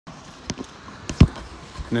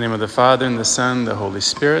In the name of the Father, and the Son, and the Holy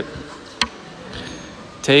Spirit.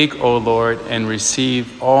 Take, O Lord, and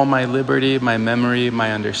receive all my liberty, my memory,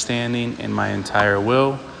 my understanding, and my entire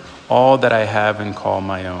will, all that I have and call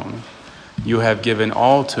my own. You have given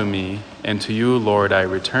all to me, and to you, Lord, I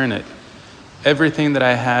return it. Everything that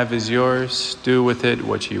I have is yours. Do with it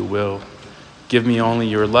what you will. Give me only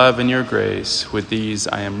your love and your grace. With these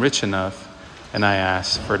I am rich enough, and I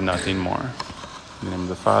ask for nothing more. In the name of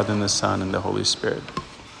the Father, and the Son, and the Holy Spirit.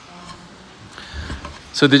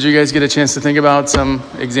 So did you guys get a chance to think about some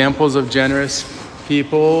examples of generous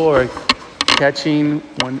people, or catching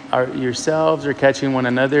yourselves or catching one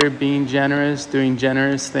another being generous, doing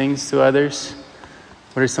generous things to others?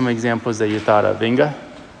 What are some examples that you thought of? Inga?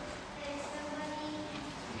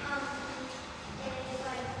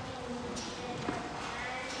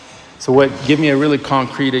 So give me a really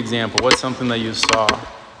concrete example. What's something that you saw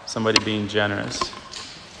somebody being generous?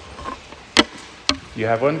 You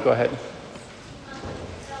have one? Go ahead.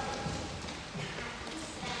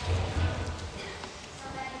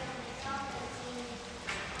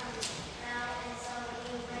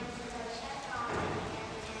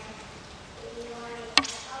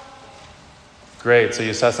 Great. So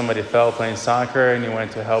you saw somebody fell playing soccer and you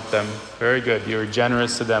went to help them. Very good. You were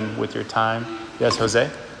generous to them with your time. Yes, Jose?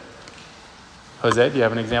 Jose, do you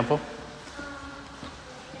have an example?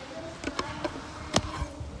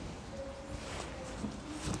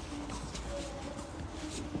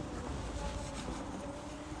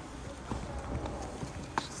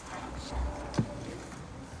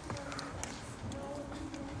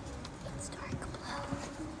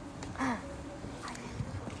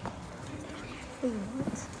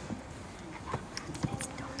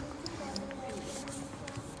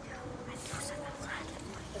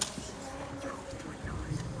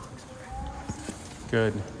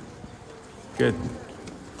 Good. Good.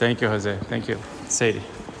 Thank you, Jose. Thank you. Sadie.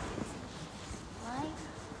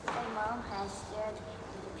 My mom has shared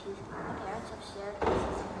my parents have shared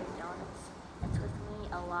pieces of their donuts. That's with me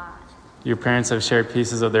a lot. Your parents have shared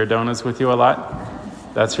pieces of their donuts with you a lot?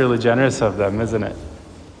 That's really generous of them, isn't it?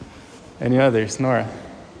 Any others? Nora?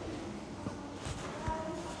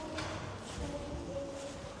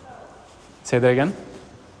 Say that again?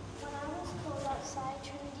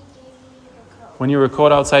 When you were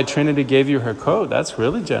cold outside, Trinity gave you her coat. That's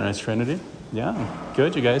really generous, Trinity. Yeah,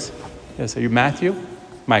 good, you guys. Yes, are you Matthew?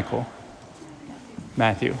 Michael.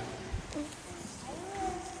 Matthew.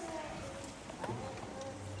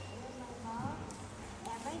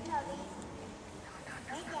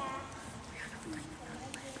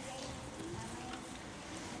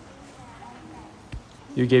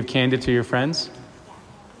 You gave candy to your friends?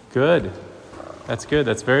 Good. That's good.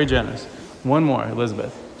 That's very generous. One more,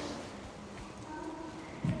 Elizabeth.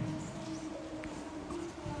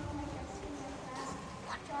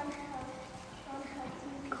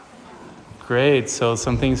 Great. So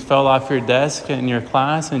some things fell off your desk in your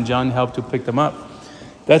class and John helped you pick them up.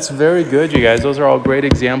 That's very good, you guys. Those are all great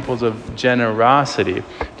examples of generosity.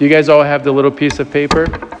 Do you guys all have the little piece of paper?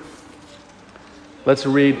 Let's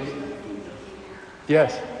read.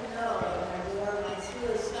 Yes.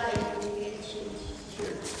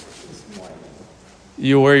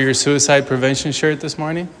 You wore your suicide prevention shirt this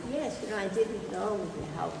morning? Yes, I didn't know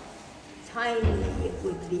how tiny it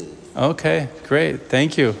would be. Okay, great.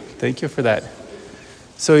 Thank you. Thank you for that.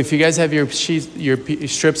 So if you guys have your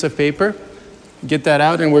strips of paper, get that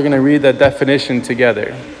out and we're going to read that definition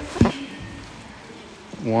together.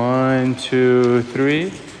 1, 2,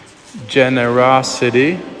 3.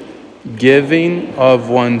 Generosity, giving of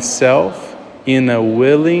oneself in a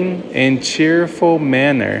willing and cheerful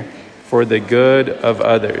manner for the good of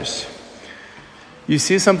others. You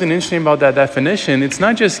see something interesting about that definition. It's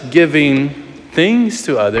not just giving things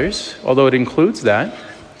to others, although it includes that,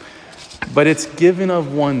 but it's giving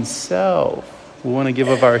of oneself. We want to give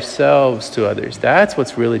of ourselves to others. That's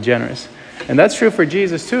what's really generous. And that's true for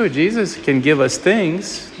Jesus too. Jesus can give us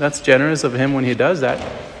things. That's generous of him when he does that.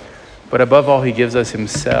 But above all, he gives us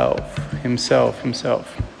himself.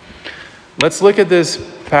 Let's look at this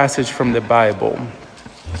passage from the Bible.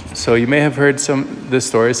 So you may have heard this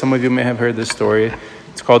story. Some of you may have heard this story.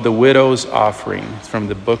 It's called the widow's offering. It's from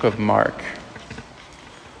the book of Mark.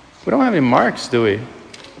 We don't have any Marks, do we?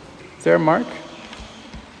 Is there a Mark?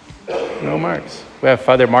 No Marks. We have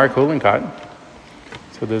Father Mark Hulencott.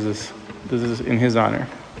 So this is in his honor.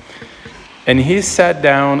 And he sat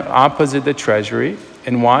down opposite the treasury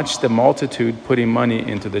and watched the multitude putting money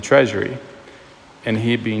into the treasury. And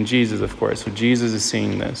he being Jesus, of course. So Jesus is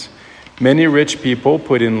seeing this. Many rich people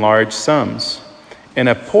put in large sums. And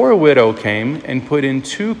a poor widow came and put in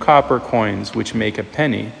 2 copper coins, which make a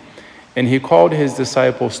penny. And he called his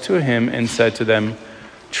disciples to him and said to them,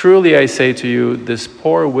 "Truly I say to you, this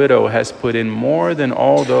poor widow has put in more than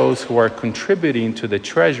all those who are contributing to the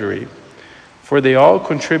treasury. For they all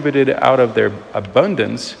contributed out of their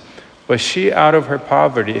abundance, but she out of her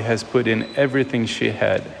poverty has put in everything she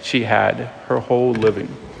had, her whole living."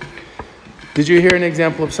 Did you hear an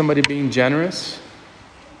example of somebody being generous?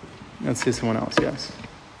 Let's see someone else, yes.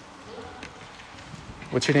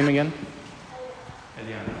 What's your name again?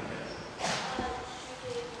 Eliana.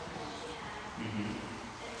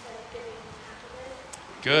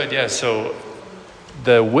 Good, yeah. So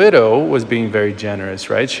the widow was being very generous,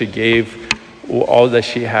 right? She gave all that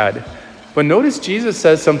she had. But notice Jesus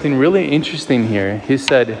says something really interesting here. He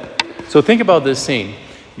said, so think about this scene.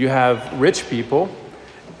 You have rich people,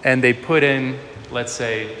 and they put in, let's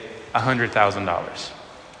say, $100,000.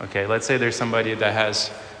 Okay, let's say there's somebody that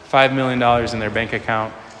has $5 million in their bank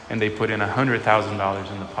account, and they put in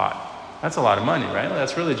 $100,000 in the pot. That's a lot of money, right?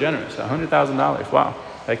 That's really generous. $100,000. Wow.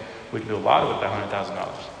 Like, we can do a lot with that $100,000.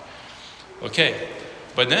 Okay,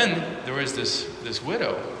 but then there was this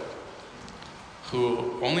widow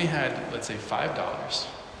who only had, let's say, $5,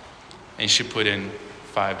 and she put in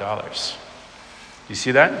 $5. You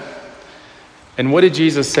see that? And what did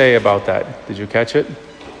Jesus say about that? Did you catch it?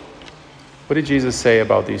 What did Jesus say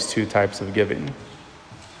about these two types of giving?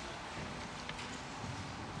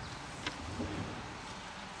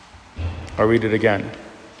 I'll read it again.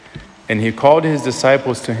 And he called his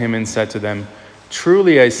disciples to him and said to them,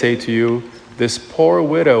 "Truly I say to you, this poor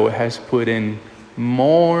widow has put in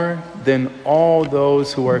more than all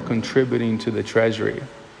those who are contributing to the treasury."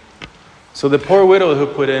 So the poor widow who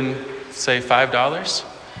put in, say, $5,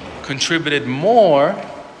 contributed more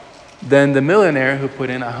than the millionaire who put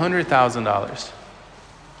in $100,000.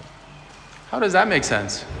 How does that make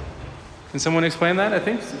sense? Can someone explain that? I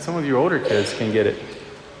think some of your older kids can get it.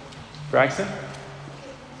 Braxton?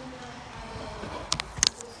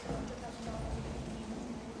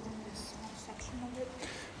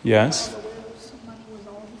 Yes.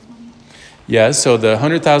 Yes, so the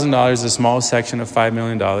 $100,000 is a small section of $5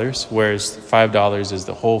 million, whereas $5 is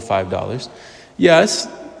the whole $5. Yes,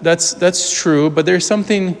 that's true, but there's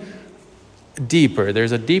something deeper.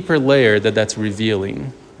 There's a deeper layer that's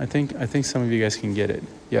revealing. I think some of you guys can get it.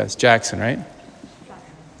 Yes, Jackson, right?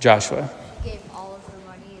 Joshua. She gave all of her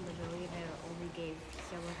money and the millionaire only gave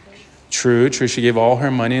some of it. True. She gave all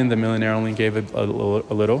her money and the millionaire only gave a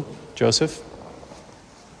little. Joseph?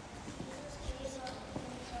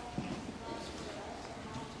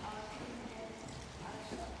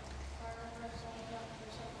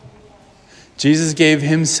 Jesus gave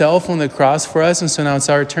himself on the cross for us, and so now it's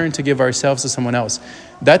our turn to give ourselves to someone else.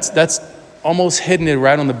 That's almost hitting it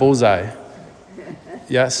right on the bullseye.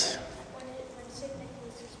 Yes? When St.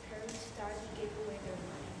 Nicholas's parents died, he gave away their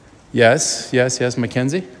money. Yes.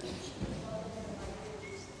 Mackenzie?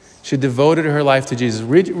 She devoted her life to Jesus.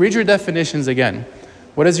 Read your definitions again.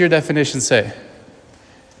 What does your definition say?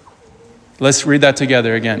 Let's read that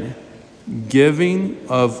together again. Giving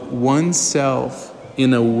of oneself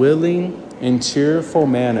in a willing and cheerful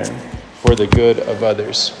manner for the good of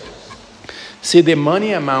others. See, the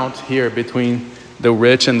money amount here between the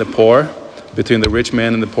rich and the poor, between the rich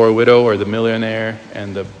man and the poor widow, or the millionaire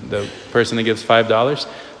and the person that gives $5,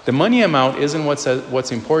 the money amount isn't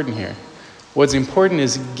what's important here. What's important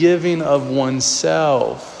is giving of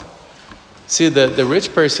oneself. See, the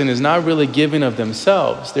rich person is not really giving of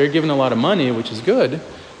themselves. They're giving a lot of money, which is good,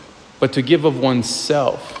 but to give of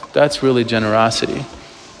oneself, that's really generosity.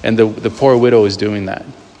 And the poor widow is doing that.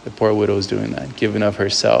 The poor widow is doing that, giving of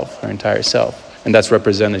herself, her entire self. And that's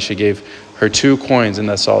represented. She gave her 2 coins, and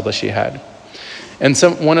that's all that she had. And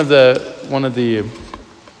one of the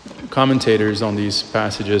commentators on these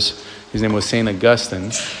passages, his name was St.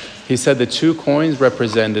 Augustine, he said the 2 coins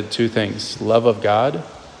represented 2 things: love of God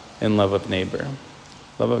and love of neighbor.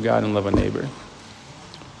 Love of God and love of neighbor.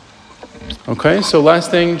 Okay, so last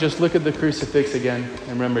thing, just look at the crucifix again.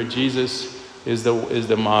 And remember, Jesus is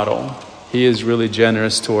the model. He is really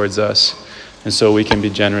generous towards us, and so we can be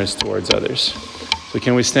generous towards others. So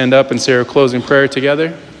can we stand up and say our closing prayer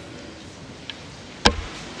together?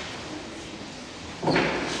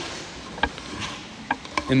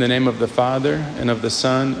 In the name of the Father, and of the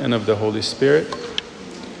Son, and of the Holy Spirit.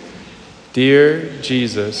 Dear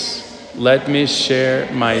Jesus, let me share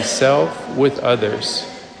myself with others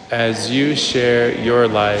as you share your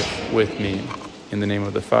life with me. In the name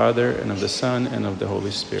of the Father, and of the Son, and of the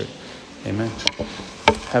Holy Spirit. Amen.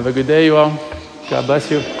 Have a good day, you all. God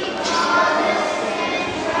bless you.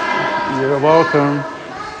 You're welcome.